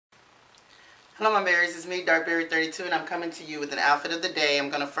Hello my berries, it's me Darkberry32 and I'm coming to you with an outfit of the day. I'm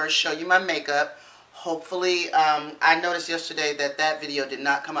going to first show you my makeup. Hopefully, I noticed yesterday that video did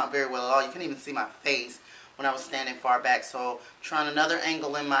not come out very well at all. You couldn't even see my face when I was standing far back. So trying another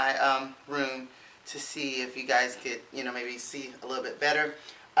angle in my room to see if you guys could, maybe see a little bit better.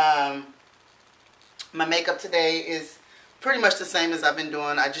 My makeup today is pretty much the same as I've been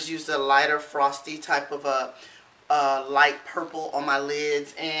doing. I just used a lighter frosty type of a light purple on my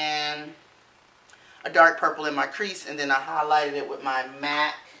lids and a dark purple in my crease, and then I highlighted it with my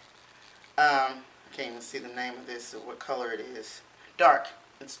MAC. I can't even see the name of this or what color it is. Dark.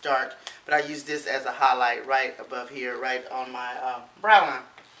 It's dark. But I use this as a highlight right above here, right on my brow line.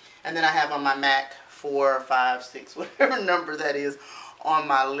 And then I have on my MAC 4, 5, 6, whatever number that is, on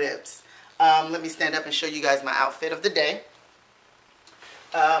my lips. Let me stand up and show you guys my outfit of the day.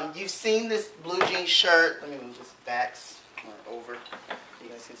 You've seen this blue jean shirt. Let me move this back over so you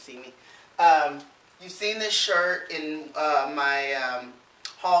guys can see me. You've seen this shirt in my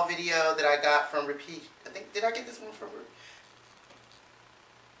haul video that I got from Repeat. Did I get this one from?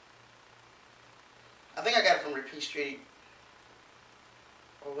 I think I got it from Repeat Street,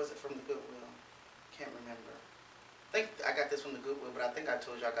 or was it from the Goodwill? Can't remember. I think I got this from the Goodwill, but I think I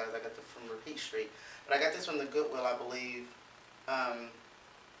told y'all guys I got this from Repeat Street. But I got this from the Goodwill, I believe,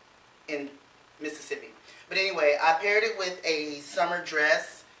 in Mississippi. But anyway, I paired it with a summer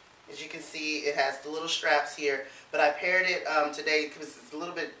dress. As you can see, it has the little straps here, but I paired it today because it's a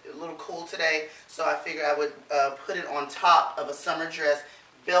little cool today, so I figured I would put it on top of a summer dress,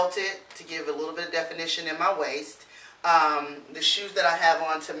 belt it to give a little bit of definition in my waist. The shoes that I have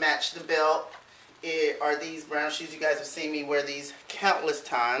on to match the belt are these brown shoes. You guys have seen me wear these countless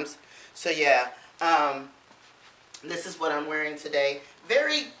times. So yeah, this is what I'm wearing today.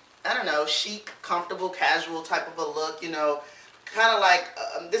 Very, I don't know, chic, comfortable, casual type of a look, kind of like,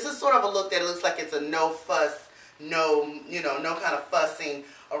 this is sort of a look that looks like it's a no fuss, no kind of fussing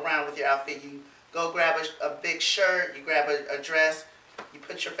around with your outfit. You go grab a big shirt, you grab a dress, you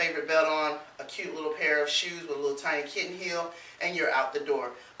put your favorite belt on, a cute little pair of shoes with a little tiny kitten heel, and you're out the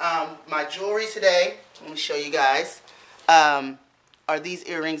door. My jewelry today, let me show you guys, are these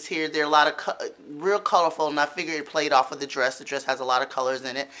earrings here. They're a lot of real colorful, and I figured it played off of the dress. The dress has a lot of colors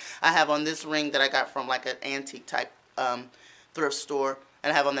in it. I have on this ring that I got from like an antique type thrift store,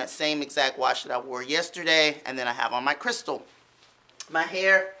 and I have on that same exact watch that I wore yesterday, and then I have on my crystal. My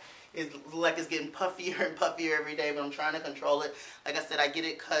hair is like it's getting puffier and puffier every day, but I'm trying to control it. Like I said, I get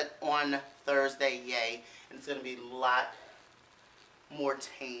it cut on Thursday, yay, and it's going to be a lot more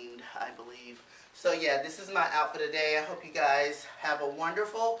tamed, I believe. So yeah, this is my outfit today. I hope you guys have a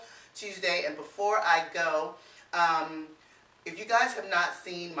wonderful Tuesday, and before I go, if you guys have not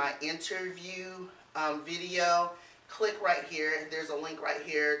seen my interview video, click right here. There's a link right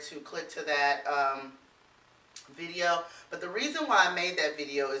here to click to that video. But the reason why I made that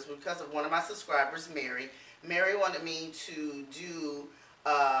video is because of one of my subscribers, Mary. Mary wanted me to do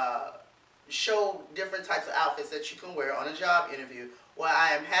show different types of outfits that you can wear on a job interview. Well, I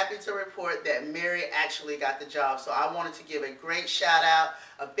am happy to report that Mary actually got the job. So I wanted to give a great shout out,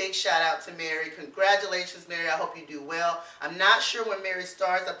 a big shout out to Mary. Congratulations, Mary. I hope you do well. I'm not sure when Mary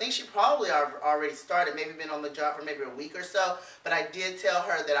starts. I think she probably already started, maybe been on the job for maybe a week or so. But I did tell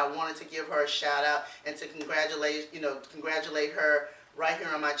her that I wanted to give her a shout out and to congratulate her right here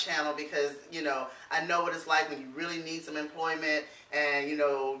on my channel, because I know what it's like when you really need some employment, and you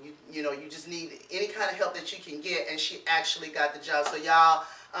just need any kind of help that you can get, and she actually got the job. So y'all,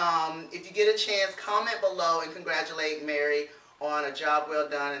 if you get a chance, comment below and congratulate Mary on a job well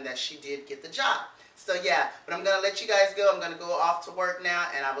done and that she did get the job. So yeah, but I'm gonna let you guys go. I'm gonna go off to work now,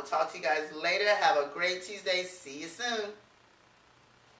 and I will talk to you guys later. Have a great Tuesday. See you soon.